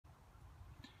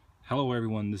Hello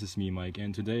everyone, this is me Mike,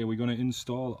 and today we're going to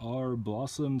install our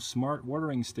Blossom Smart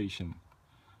Watering Station.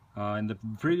 In the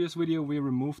previous video we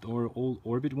removed our old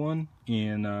Orbit one,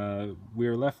 and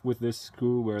we're left with this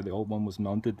screw where the old one was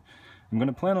mounted. I'm going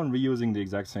to plan on reusing the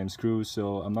exact same screw,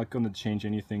 so I'm not going to change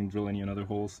anything, drill any other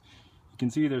holes. You can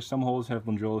see there's some holes have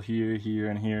been drilled here, here,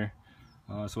 and here.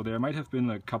 So there might have been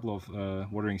a couple of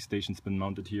watering stations been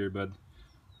mounted here, but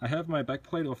I have my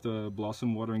backplate of the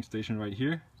Blossom watering station right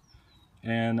here.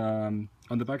 And on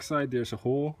the back side there's a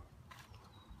hole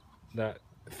that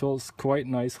fills quite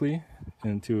nicely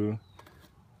into,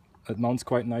 it mounts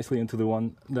quite nicely into the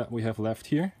one that we have left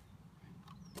here.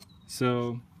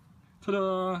 So,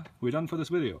 ta-da! We're done for this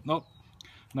video. Nope,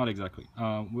 not exactly.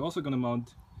 We're also going to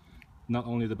mount not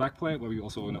only the back plate, but we're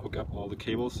also going to hook up all the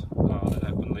cables that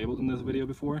have been labeled in this video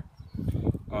before.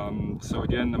 So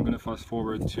again, I'm going to fast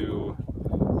forward to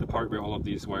the part where all of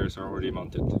these wires are already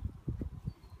mounted.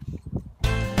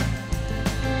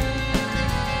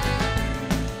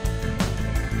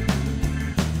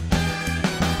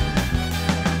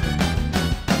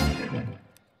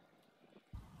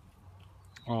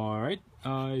 Alright,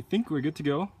 I think we're good to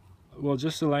go. We'll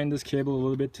just align this cable a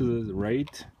little bit to the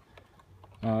right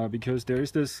because there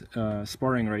is this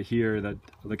sparring right here that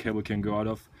the cable can go out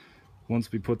of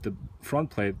once we put the front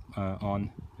plate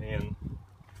on. And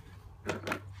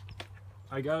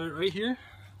I got it right here,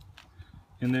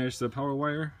 and there's the power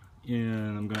wire,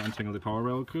 and I'm gonna untangle the power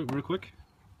rail real quick.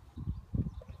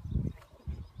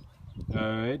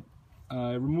 Alright,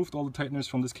 I removed all the tighteners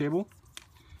from this cable.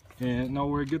 And now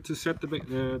we're good to set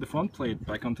the front plate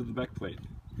back onto the back plate.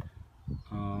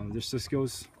 This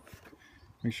goes,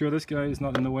 make sure this guy is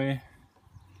not in the way.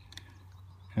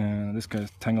 And this guy's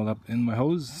tangled up in my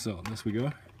hose, so this we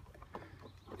go.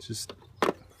 Just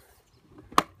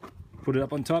put it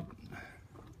up on top.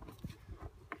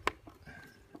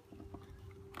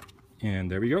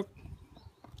 And there we go.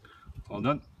 All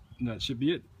done. That should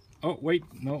be it. Oh wait,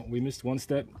 no, we missed one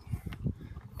step.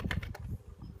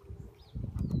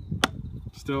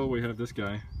 Still, we have this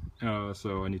guy,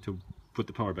 so I need to put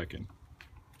the power back in.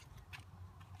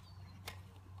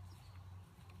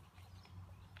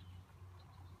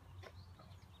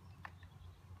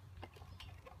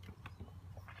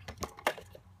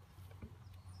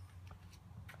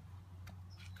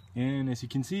 And as you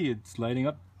can see, it's lighting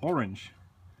up orange.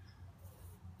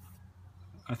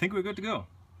 I think we're good to go.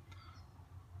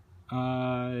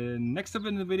 Next up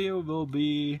in the video will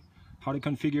be how to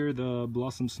configure the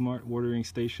Blossom Smart Watering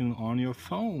Station on your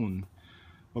phone.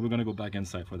 But we're gonna go back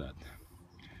inside for that.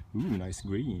 Ooh, nice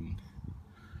green.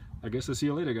 I guess I'll see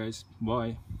you later, guys.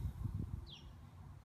 Bye.